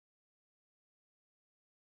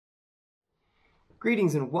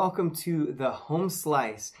Greetings and welcome to the home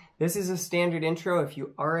slice. This is a standard intro. If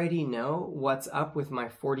you already know what's up with my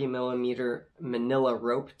 40mm manila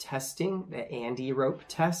rope testing, the Andy rope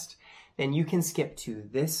test, then you can skip to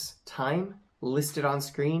this time listed on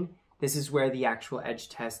screen. This is where the actual edge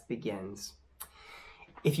test begins.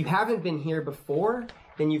 If you haven't been here before,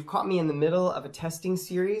 then you've caught me in the middle of a testing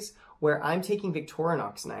series where I'm taking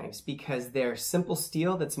Victorinox knives because they're simple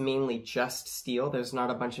steel that's mainly just steel. There's not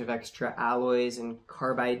a bunch of extra alloys and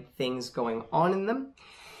carbide things going on in them.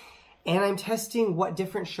 And I'm testing what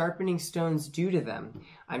different sharpening stones do to them.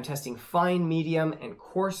 I'm testing fine, medium, and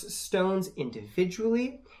coarse stones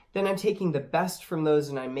individually. Then I'm taking the best from those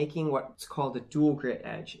and I'm making what's called a dual grit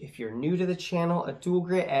edge. If you're new to the channel, a dual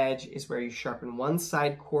grit edge is where you sharpen one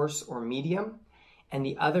side coarse or medium and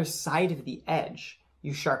the other side of the edge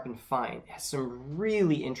you sharpen fine. It has some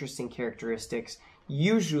really interesting characteristics.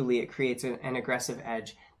 Usually it creates an aggressive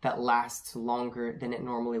edge that lasts longer than it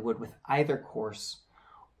normally would with either coarse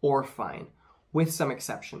or fine, with some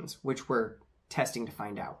exceptions, which we're testing to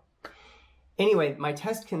find out. Anyway, my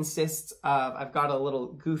test consists of, I've got a little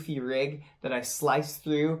goofy rig that I slice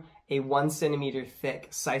through a 1 centimeter thick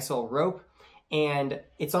sisal rope, and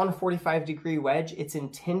it's on a 45-degree wedge. It's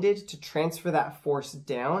intended to transfer that force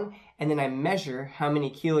down, and then I measure how many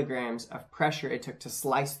kilograms of pressure it took to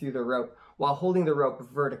slice through the rope while holding the rope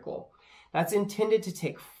vertical. That's intended to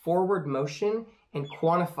take forward motion and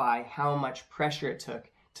quantify how much pressure it took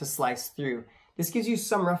to slice through. This gives you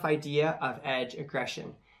some rough idea of edge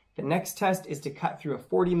aggression. The next test is to cut through a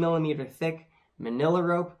 40mm thick manila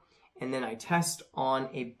rope, and then I test on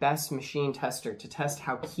a best machine tester to test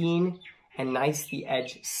how keen and nice the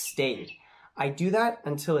edge stayed. I do that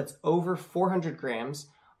until it's over 400 grams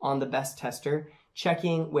on the best tester,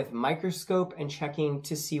 checking with microscope and checking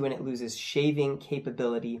to see when it loses shaving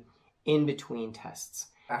capability in between tests.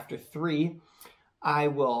 After 3, I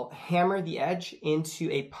will hammer the edge into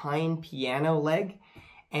a pine piano leg,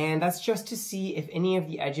 and that's just to see if any of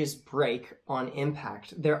the edges break on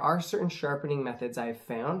impact. There are certain sharpening methods I've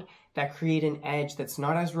found that create an edge that's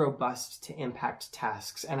not as robust to impact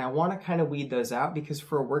tasks, and I want to kind of weed those out because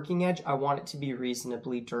for a working edge, I want it to be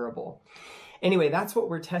reasonably durable. Anyway, that's what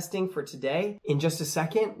we're testing for today. In just a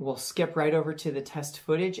second, we'll skip right over to the test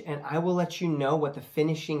footage, and I will let you know what the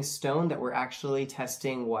finishing stone that we're actually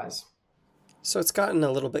testing was. So it's gotten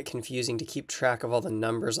a little bit confusing to keep track of all the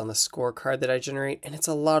numbers on the scorecard that I generate, and it's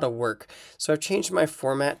a lot of work. So I've changed my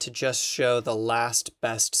format to just show the last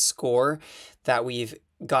best score that we've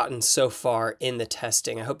gotten so far in the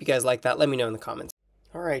testing. I hope you guys like that. Let me know in the comments.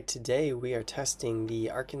 All right, today we are testing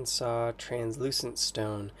the Arkansas translucent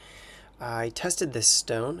stone. I tested this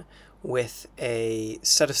stone with a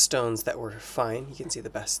set of stones that were fine. You can see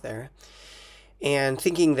the best there. And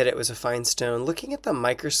thinking that it was a fine stone, looking at the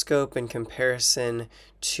microscope in comparison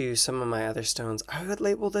to some of my other stones, I would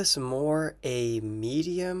label this more a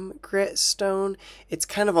medium grit stone. It's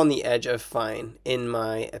kind of on the edge of fine, in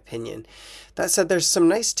my opinion. That said, there's some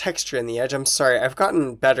nice texture in the edge. I'm sorry, I've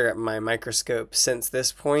gotten better at my microscope since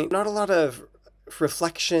this point. Not a lot of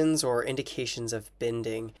reflections or indications of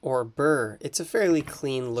bending or burr. It's a fairly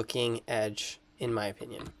clean looking edge, in my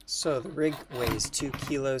opinion. So the rig weighs 2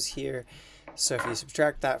 kilos here. So if you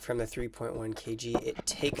subtract that from the 3.1 kg, it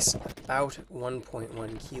takes about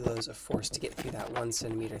 1.1 kilos of force to get through that 1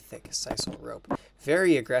 centimeter thick sisal rope.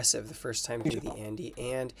 Very aggressive the first time through the Andy,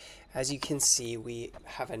 and as you can see, we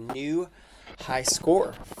have a new high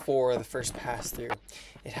score for the first pass through.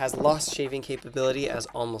 It has lost shaving capability, as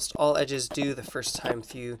almost all edges do the first time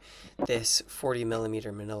through this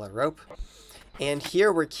 40mm manila rope. And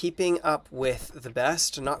here we're keeping up with the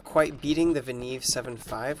best, not quite beating the Venev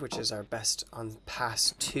 7.5, which is our best on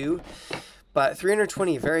pass 2, but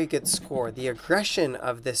 320, very good score. The aggression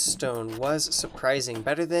of this stone was surprising,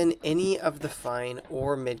 better than any of the fine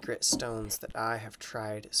or mid-grit stones that I have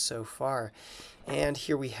tried so far. And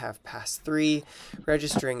here we have pass 3,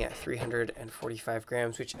 registering at 345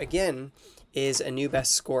 grams, which again is a new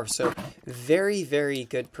best score. So very, very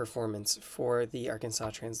good performance for the Arkansas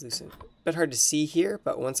translucent. A bit hard to see here,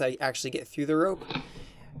 but once I actually get through the rope,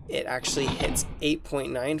 it actually hits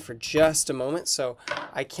 8.9 for just a moment. So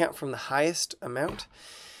I count from the highest amount.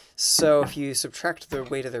 So if you subtract the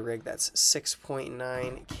weight of the rig, that's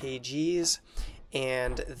 6.9 kgs.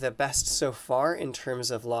 And the best so far in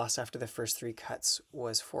terms of loss after the first 3 cuts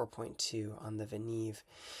was 4.2 on the Venev.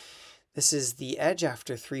 This is the edge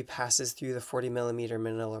after 3 passes through the 40mm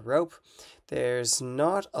manila rope. There's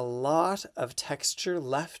not a lot of texture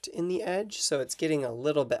left in the edge, so it's getting a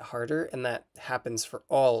little bit harder, and that happens for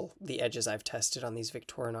all the edges I've tested on these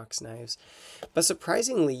Victorinox knives. But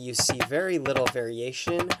surprisingly, you see very little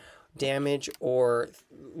variation damage or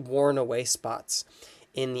worn away spots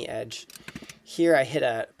in the edge. Here I hit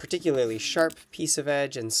a particularly sharp piece of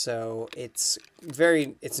edge, and so it's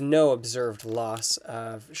no observed loss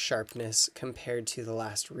of sharpness compared to the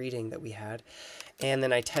last reading that we had. And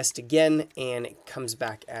then I test again, and it comes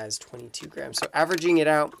back as 22 grams. So averaging it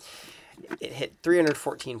out, it hit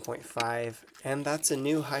 314.5, and that's a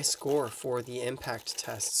new high score for the impact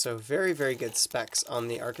test. So very, very good specs on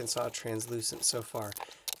the Arkansas Translucent so far.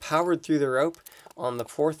 Powered through the rope on the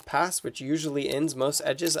 4th pass, which usually ends most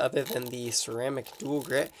edges other than the ceramic dual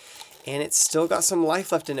grit, and it's still got some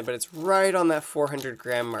life left in it, but it's right on that 400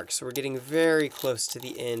 gram mark, so we're getting very close to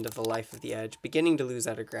the end of the life of the edge, beginning to lose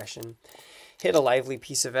that aggression. Hit a lively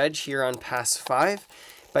piece of edge here on pass 5,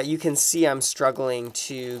 but you can see I'm struggling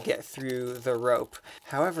to get through the rope.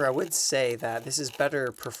 However, I would say that this is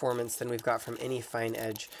better performance than we've got from any fine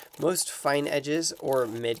edge. Most fine edges or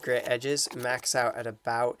mid-grit edges max out at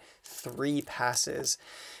about 3 passes.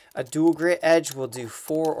 A dual grit edge will do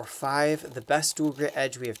 4 or 5. The best dual grit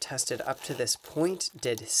edge we have tested up to this point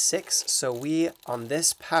did 6. So we, on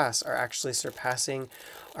this pass, are actually surpassing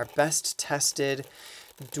our best tested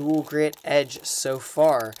dual grit edge so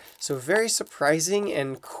far. So very surprising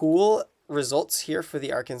and cool results here for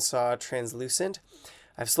the Arkansas Translucent.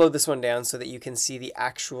 I've slowed this one down so that you can see the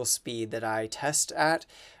actual speed that I test at.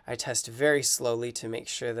 I test very slowly to make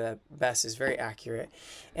sure the best is very accurate.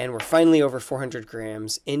 And we're finally over 400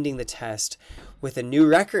 grams, ending the test with a new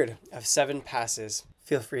record of 7 passes.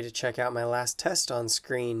 Feel free to check out my last test on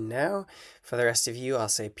screen now. For the rest of you, I'll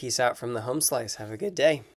say peace out from the home slice. Have a good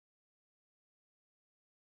day.